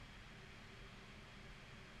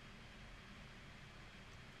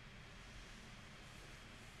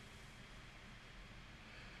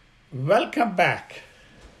Welcome back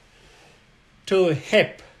to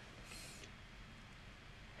HIP,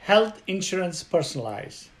 Health Insurance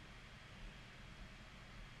Personalized,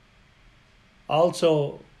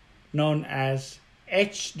 also known as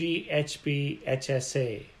hdhphsa.com.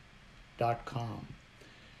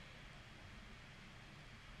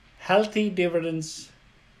 Healthy dividends,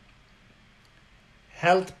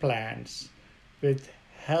 health plans with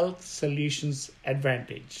health solutions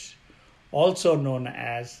advantage, also known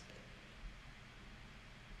as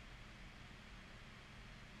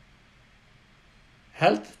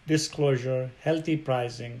health disclosure, healthy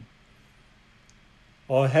pricing,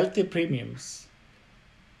 or healthy premiums.com.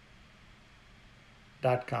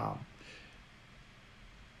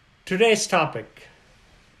 Today's topic.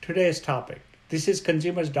 This is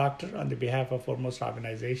Consumers Doctor on the behalf of Foremost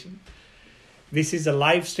Organization. This is a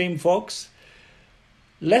live stream, folks.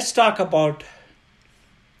 Let's talk about,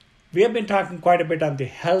 we have been talking quite a bit on the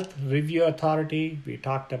Health Review Authority. We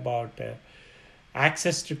talked about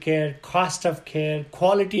access to care, cost of care,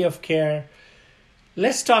 quality of care.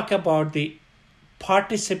 Let's talk about the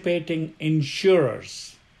participating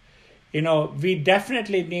insurers. We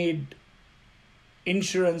definitely need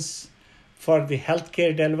insurance for the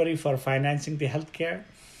healthcare delivery, for financing the healthcare.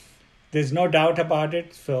 There's no doubt about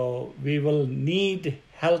it. So we will need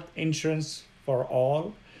health insurance for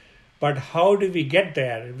all. But how do we get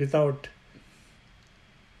there without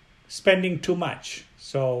spending too much?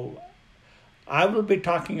 So I will be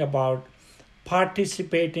talking about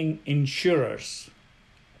participating insurers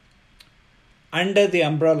under the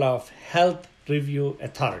umbrella of Health Review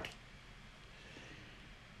Authority.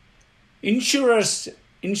 Insurance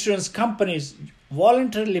companies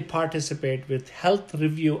voluntarily participate with Health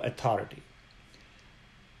Review Authority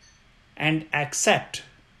and accept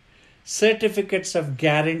certificates of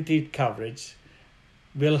guaranteed coverage,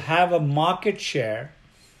 will have a market share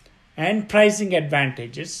and pricing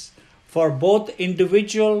advantages for both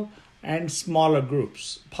individual and smaller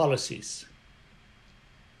groups policies.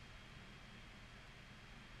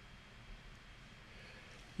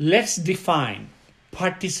 Let's define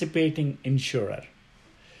participating insurer.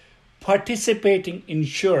 Participating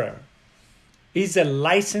insurer is a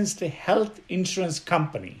licensed health insurance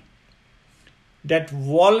company that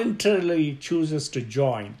voluntarily chooses to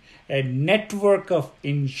join a network of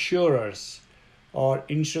insurers or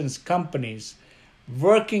insurance companies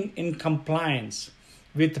working in compliance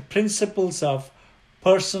with the principles of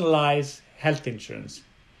personalized health insurance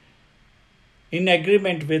in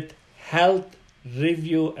agreement with Health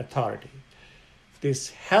Review Authority.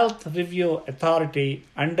 This Health Review Authority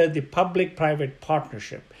under the public-private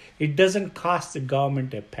partnership, it doesn't cost the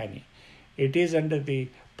government a penny. It is under the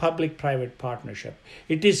public-private partnership.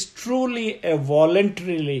 It is truly a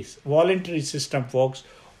voluntary system, folks,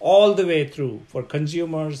 all the way through for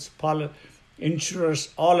consumers, insurers,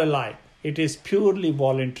 all alike. It is purely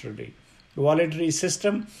voluntary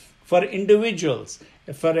system for individuals,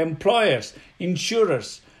 for employers,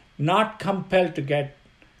 insurers, not compelled to get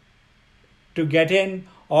in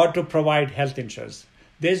or to provide health insurance.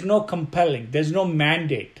 There's no compelling, there's no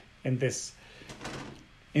mandate in this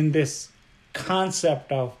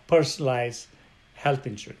concept of personalized health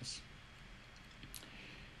insurance.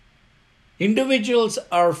 Individuals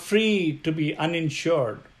are free to be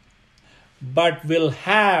uninsured, but will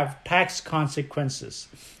have tax consequences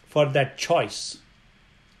for that choice.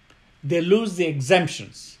 They lose the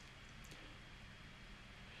exemptions.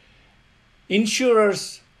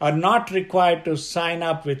 Insurers are not required to sign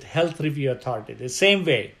up with Health Review Authority, the same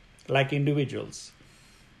way like individuals.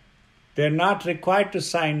 They're not required to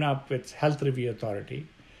sign up with Health Review Authority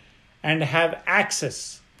and have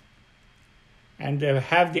access, and they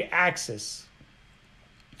have the access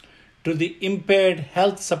to the impaired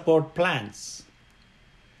health support plans.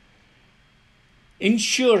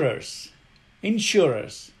 Insurers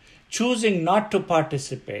choosing not to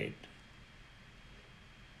participate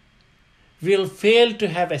will fail to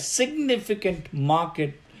have a significant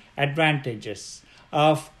market advantages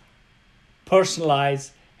of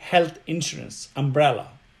personalized health insurance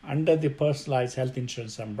umbrella, under the personalized health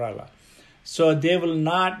insurance umbrella. So they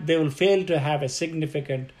will fail to have a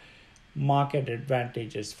significant market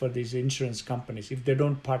advantages for these insurance companies if they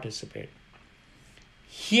don't participate.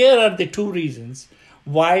 Here are the two reasons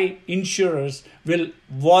why insurers will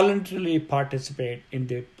voluntarily participate in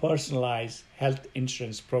the personalized health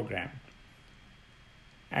insurance program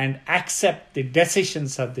and accept the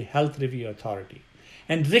decisions of the Health Review Authority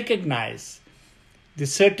and recognize the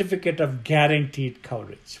certificate of guaranteed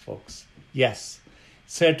coverage, folks. Yes,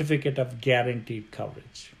 certificate of guaranteed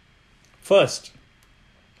coverage. First,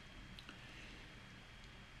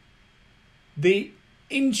 the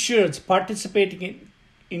Participating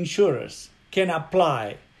insurers can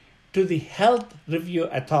apply to the Health Review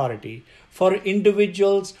Authority for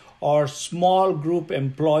individuals or small group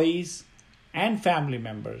employees and family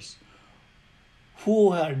members who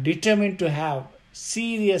are determined to have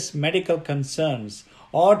serious medical concerns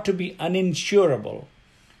or to be uninsurable.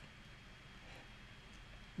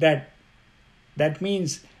 That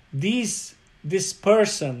means this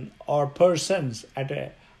person or persons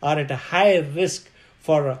are at a high risk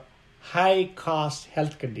for high cost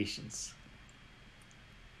health conditions.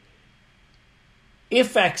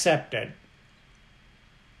 If accepted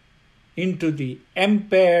into the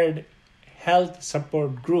impaired health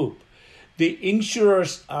support group, the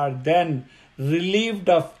insurers are then relieved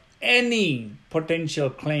of any potential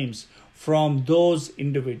claims from those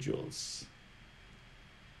individuals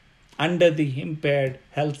under the impaired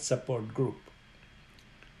health support group.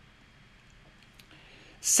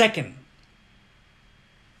 Second,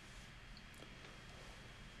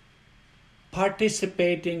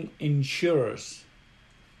 participating insurers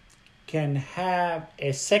can have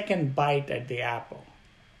a second bite at the apple.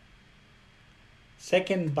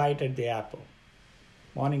 Second bite at the apple.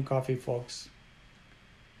 Morning coffee, folks.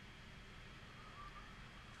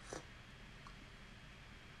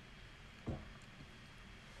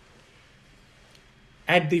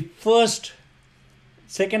 At the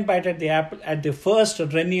second bite at the apple, at the first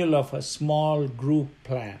renewal of a small group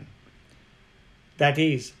plan, that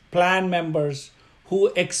is, plan members who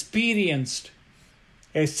experienced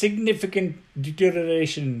a significant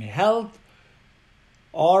deterioration in health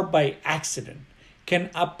or by accident can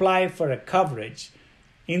apply for a coverage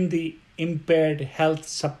in the impaired health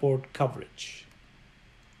support coverage.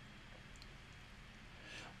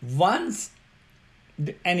 Once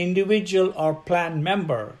an individual or plan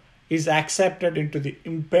member is accepted into the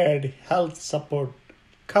impaired health support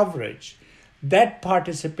coverage, that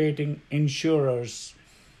participating insurers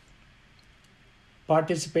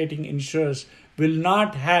will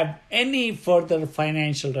not have any further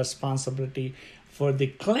financial responsibility for the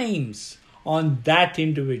claims on that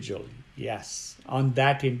individual. Yes, on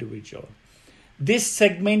that individual. This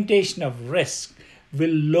segmentation of risk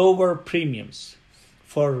will lower premiums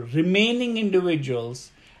for remaining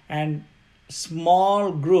individuals and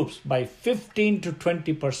small groups by 15 to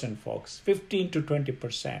 20%, folks. 15 to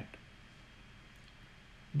 20%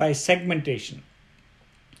 by segmentation.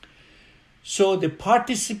 So the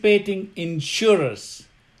participating insurers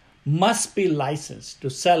must be licensed to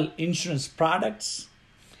sell insurance products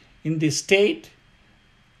in the state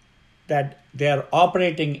that they are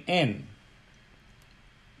operating in.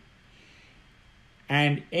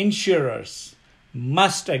 And insurers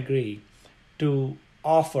must agree to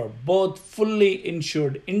offer both fully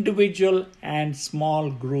insured individual and small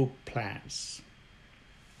group plans.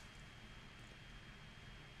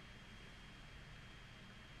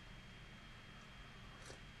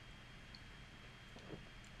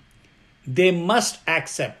 They must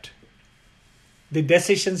accept the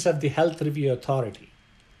decisions of the Health Review Authority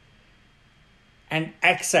and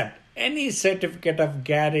accept any certificate of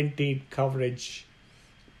guaranteed coverage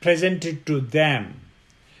presented to them.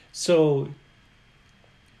 So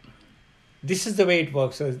this is the way it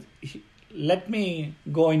works. Let me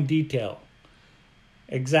go in detail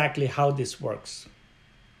exactly how this works.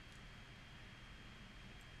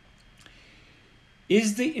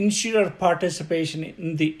 Is the insurer participation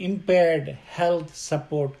in the impaired health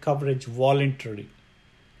support coverage voluntary?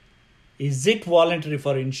 Is it voluntary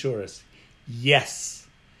for insurers? Yes.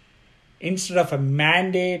 Instead of a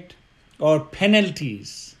mandate or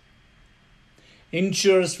penalties,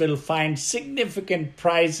 insurers will find significant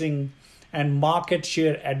pricing and market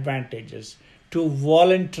share advantages to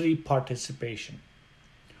voluntary participation.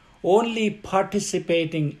 Only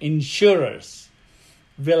participating insurers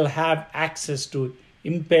will have access to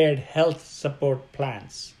impaired health support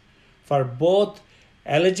plans for both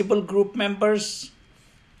eligible group members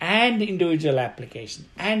and individual applications.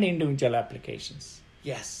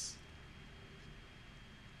 Yes.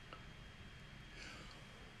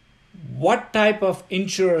 What type of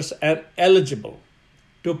insurers are eligible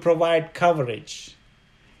to provide coverage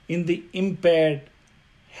in the impaired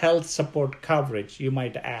health support coverage, you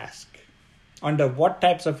might ask? Under what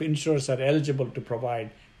types of insurers are eligible to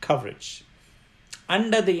provide coverage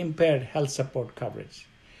under the impaired health support coverage?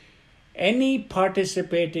 Any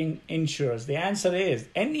participating insurers, the answer is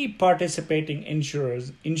any participating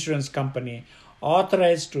insurance company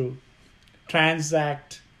authorized to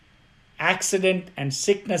transact accident and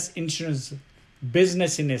sickness insurance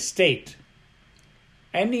business in a state,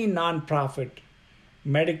 any nonprofit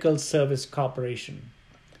medical service corporation,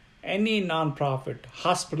 any nonprofit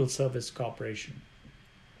hospital service corporation,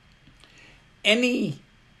 any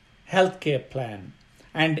healthcare plan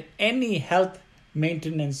and any health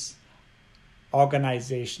maintenance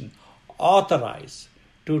organization authorized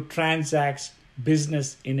to transact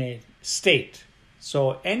business in a state.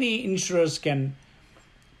 So any insurers can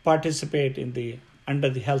participate under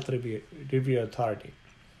the health review authority.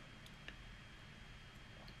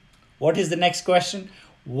 What is the next question?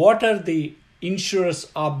 What are the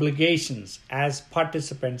insurers' obligations as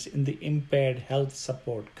participants in the impaired health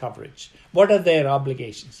support coverage? What are their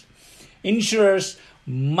obligations? Insurers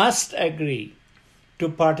must agree to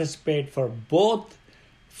participate for both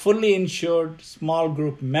fully insured small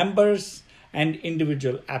group members and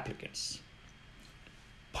individual applicants.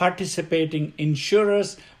 Participating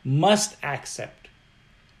insurers must accept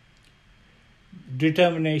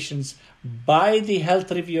determinations by the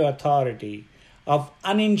health review authority of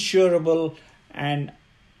uninsurable and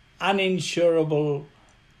uninsurable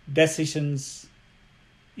decisions,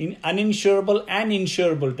 in uninsurable and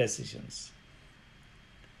insurable decisions.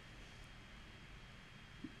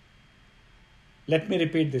 Let me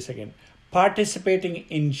repeat this again. Participating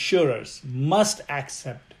insurers must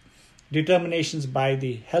accept determinations by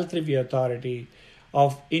the health review authority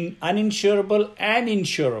of uninsurable and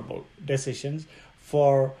insurable decisions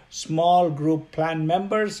for small group plan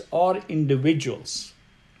members or individuals.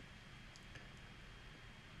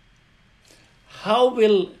 How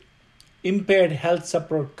will impaired health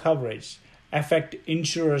support coverage affect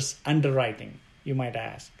insurers' underwriting, you might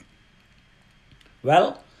ask?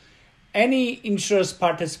 Well, any insurers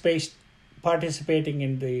participating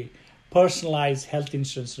in the personalized health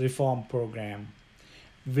insurance reform program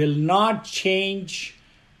will not change,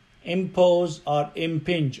 impose, or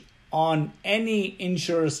impinge on any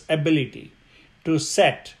insurer's ability to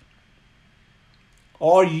set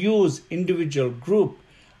or use individual group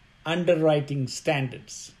underwriting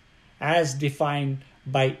standards as defined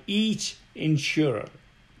by each insurer.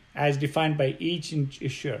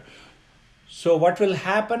 So what will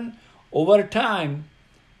happen? Over time,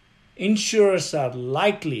 insurers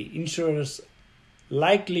likely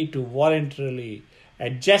to voluntarily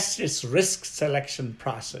adjust its risk selection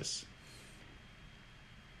process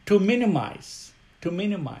to minimize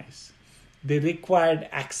the required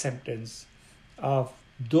acceptance of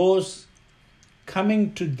those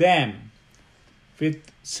coming to them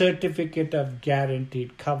with certificate of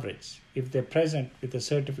guaranteed coverage. If they're present with a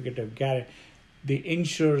certificate of guarantee, the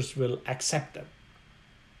insurers will accept them.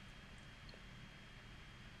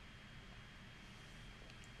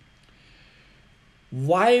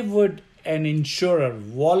 Why would an insurer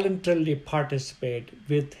voluntarily participate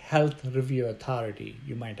with health review authority,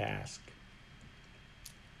 you might ask?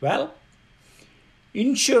 Well,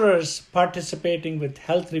 insurers participating with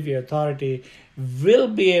health review authority will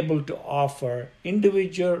be able to offer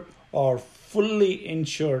individual or fully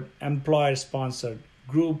insured employer-sponsored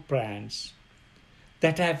group plans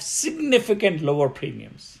that have significant lower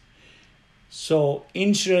premiums. So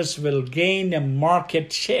insurers will gain a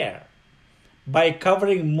market share by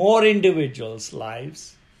covering more individuals'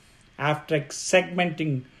 lives after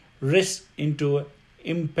segmenting risk into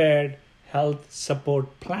impaired health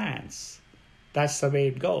support plans. That's the way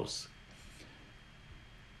it goes.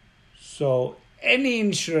 So any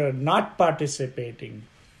insurer not participating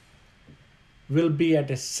will be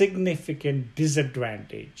at a significant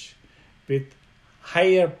disadvantage with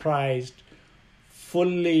higher priced,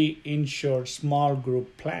 fully insured small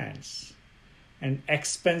group plans and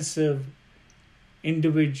expensive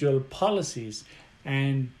individual policies,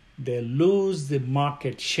 and they lose the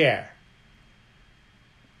market share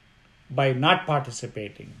by not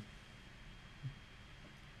participating.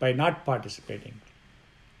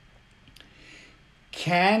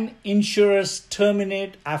 Can insurers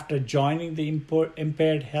terminate after joining the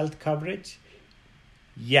impaired health coverage?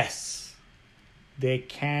 Yes, they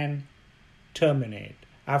can terminate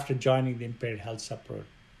after joining the impaired health support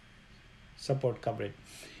coverage.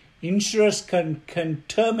 Insurers can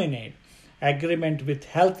terminate agreement with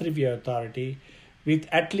health review authority with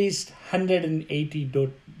at least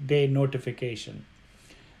 180-day notification.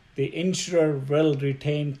 The insurer will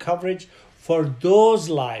retain coverage for those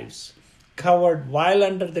lives covered while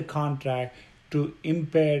under the contract to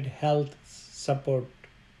impaired health support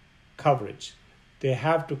coverage. They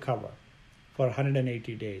have to cover for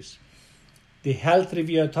 180 days. The health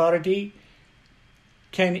review authority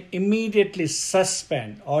can immediately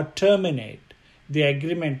suspend or terminate the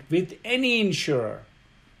agreement with any insurer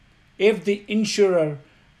if the insurer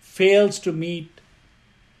fails to meet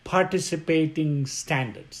participating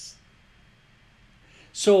standards.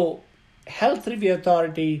 So, health review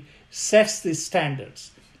authority sets the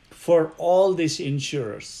standards for all these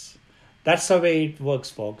insurers. That's the way it works,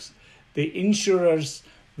 folks. the insurers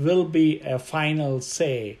will be a final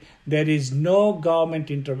say. There is no government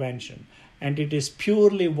intervention, and it is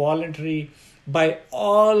purely voluntary by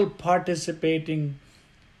all participating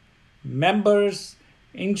members,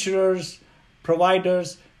 insurers,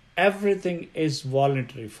 providers. Everything is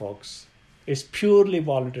voluntary, folks. It's purely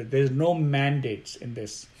voluntary. There's no mandates in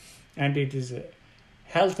this. And it is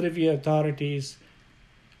health review authorities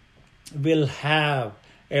will have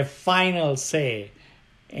a final say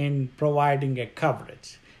in providing a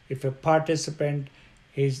coverage. If a participant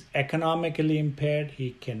is economically impaired,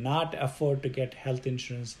 he cannot afford to get health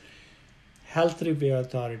insurance, health review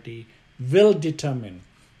authority will determine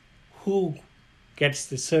who gets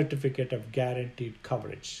the certificate of guaranteed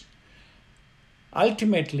coverage.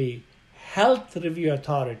 Ultimately, health review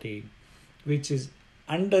authority, which is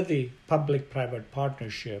under the public-private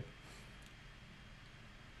partnership,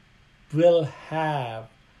 will have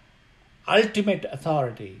ultimate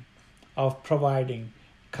authority of providing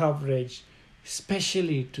coverage,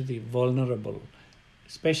 especially to the vulnerable,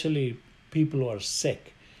 especially people who are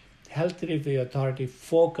sick. Health review authority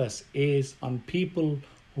focus is on people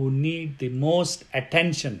who need the most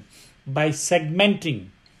attention by segmenting.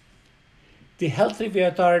 The health review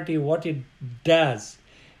authority, what it does,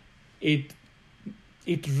 it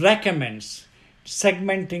recommends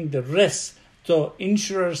segmenting the risks so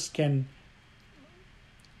insurers can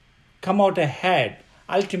come out ahead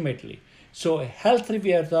ultimately. So a health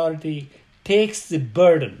review authority takes the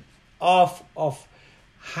burden of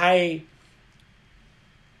high,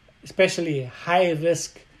 especially high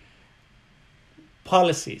risk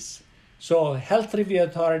policies. So health review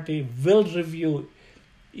authority will review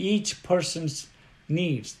each person's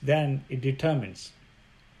needs, then it determines.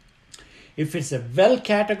 If it's a well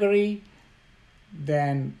category,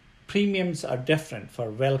 then premiums are different for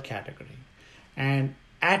well category. And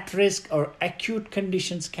at risk or acute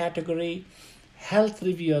conditions category, health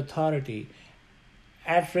review authority,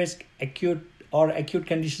 at risk, acute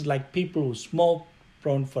conditions like people who smoke,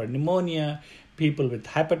 prone for pneumonia, people with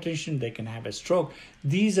hypertension, they can have a stroke.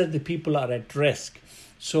 These are the people who are at risk.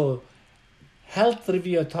 So health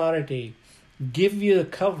review authority give you the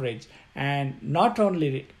coverage, and not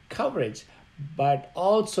only coverage, but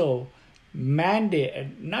also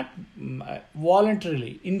mandate, not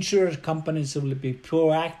voluntarily, insurance companies will be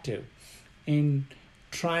proactive in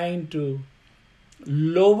trying to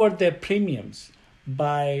lower their premiums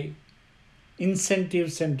by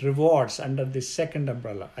incentives and rewards under the second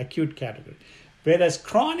umbrella, acute category. Whereas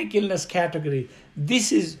chronic illness category,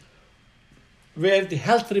 this is where the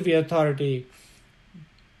health review authority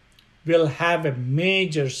will have a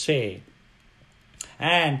major say.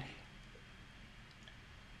 And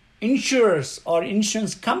insurers or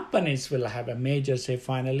insurance companies will have a major say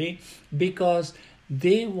finally, because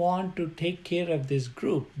they want to take care of this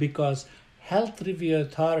group, because health review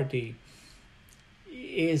authority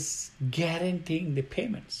is guaranteeing the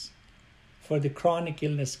payments for the chronic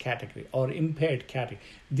illness category or impaired category.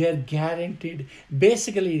 They're guaranteed.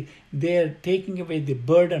 Basically, they're taking away the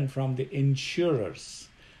burden from the insurers.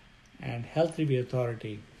 And health review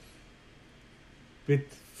authority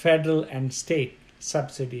with federal and state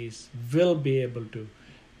subsidies will be able to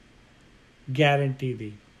guarantee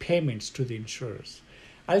the payments to the insurers.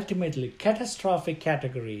 Ultimately, catastrophic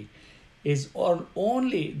category is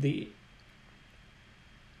only the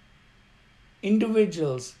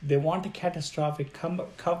individuals, they want a catastrophic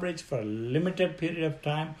coverage for a limited period of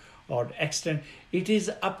time or extent. It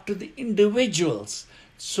is up to the individuals.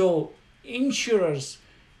 So insurers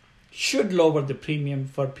should lower the premium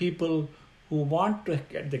for people who want to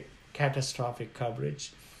get the catastrophic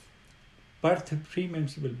coverage, but the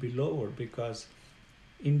premiums will be lower because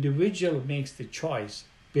individual makes the choice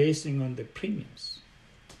based on the premiums.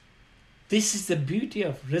 This is the beauty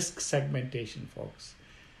of risk segmentation, folks.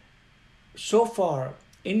 So far,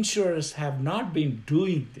 insurers have not been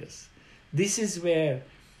doing this. This is where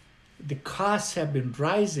the costs have been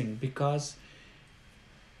rising, because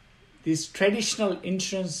these traditional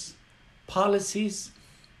insurance policies,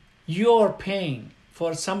 you're paying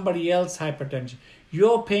for somebody else's hypertension.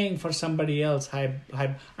 You're paying for somebody else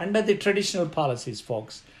under the traditional policies,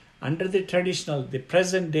 folks. Under the traditional, the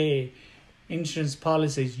present day insurance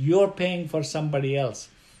policies, you're paying for somebody else.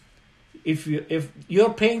 If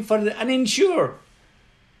you're paying for the uninsured,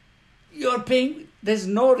 there's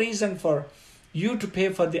no reason for you to pay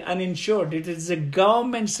for the uninsured. It is the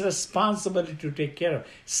government's responsibility to take care of,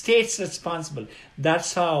 state's responsible.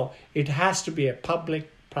 That's how it has to be a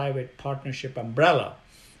public-private partnership umbrella.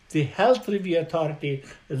 The health review authority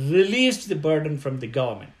relieves the burden from the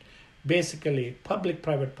government. Basically,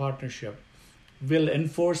 public-private partnership will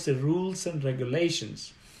enforce the rules and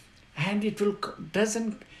regulations and it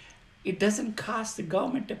doesn't cost the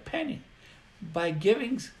government a penny. By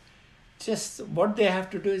giving, just what they have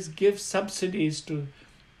to do is give subsidies to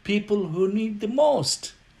people who need the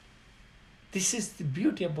most. This is the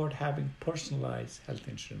beauty about having personalized health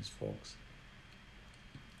insurance, folks.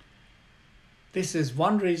 This is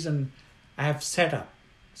one reason I have set up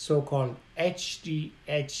so-called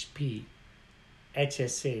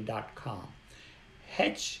HDHP.HSA.com.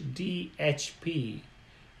 HDHP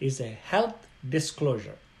is a health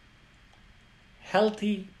disclosure,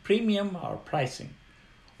 healthy premium or pricing,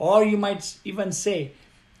 or you might even say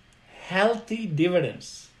healthy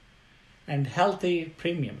dividends and healthy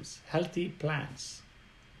premiums, healthy plans.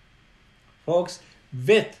 Folks,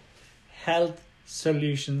 with health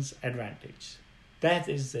solutions advantage. That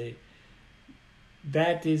is the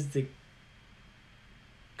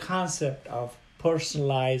concept of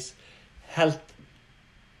personalized health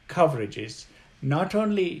coverages. Not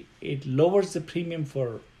only it lowers the premium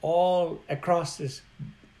for all across this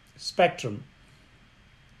spectrum,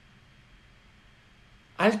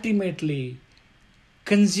 ultimately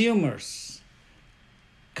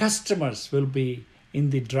customers will be in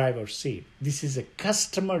the driver's seat. This is a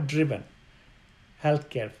customer-driven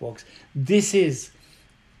healthcare, folks. This is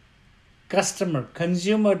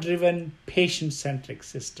consumer-driven, patient-centric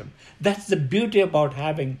system. That's the beauty about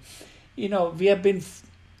having,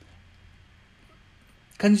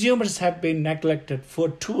 consumers have been neglected for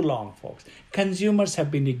too long, folks. Consumers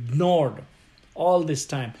have been ignored all this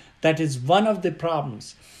time. That is one of the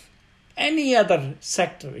problems. Any other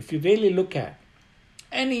sector, if you really look at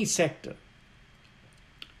any sector,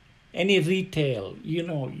 any retail,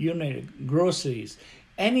 groceries,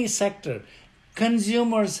 any sector,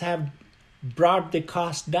 consumers have brought the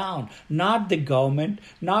cost down. Not the government,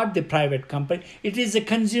 not the private company. It is the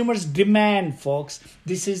consumer's demand, folks.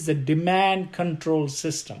 This is the demand control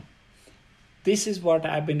system. This is what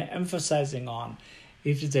I've been emphasizing on.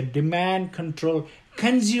 It is a demand control.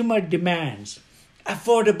 Consumer demands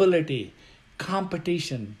affordability,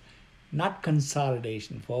 competition, not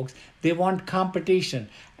consolidation, folks. They want competition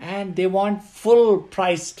and they want full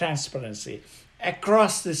price transparency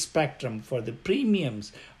across the spectrum for the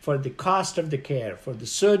premiums, for the cost of the care, for the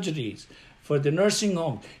surgeries, for the nursing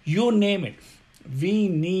home, you name it. We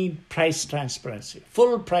need price transparency,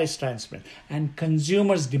 full price transparency, and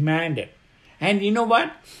consumers demand it. And you know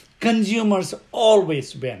what? Consumers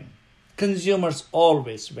always win. Consumers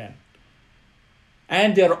always win.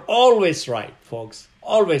 And they're always right, folks.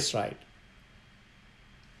 Always right.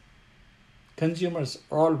 Consumers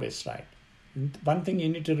are always right. One thing you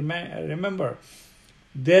need to remember,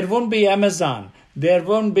 there won't be Amazon, there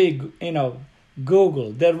won't be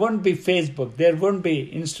Google, there won't be Facebook, there won't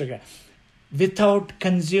be Instagram without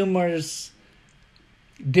consumers'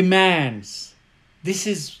 demands. This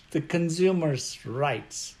is the consumers'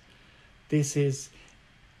 rights. This is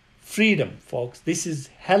freedom, folks. This is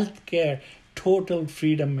healthcare, total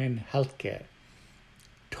freedom in healthcare.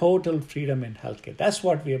 Total freedom in healthcare. That's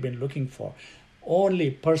what we have been looking for. Only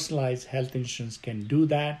personalized health insurance can do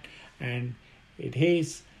that, and it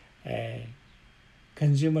is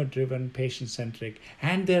consumer-driven, patient-centric,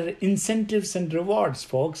 and there are incentives and rewards,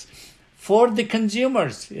 folks. For the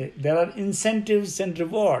consumers, there are incentives and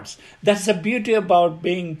rewards. That's the beauty about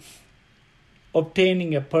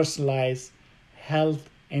obtaining a personalized health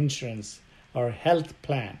insurance or health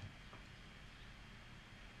plan.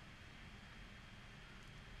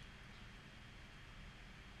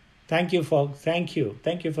 Thank you, folks. Thank you.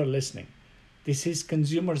 Thank you for listening. This is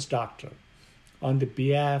Consumer's Doctor on the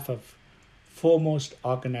behalf of Foremost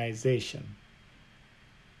Organization.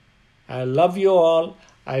 I love you all.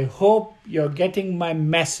 I hope you're getting my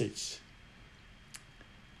message.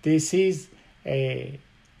 This is a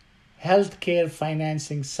healthcare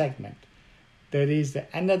financing segment. There is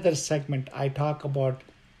another segment I talk about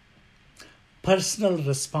personal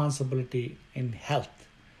responsibility in health.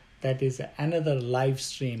 That is another live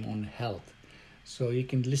stream on health. So you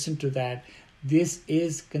can listen to that. This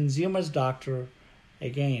is Consumer's Doctor.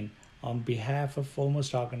 Again, on behalf of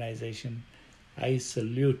Foremost Organization, I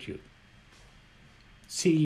salute you. See you.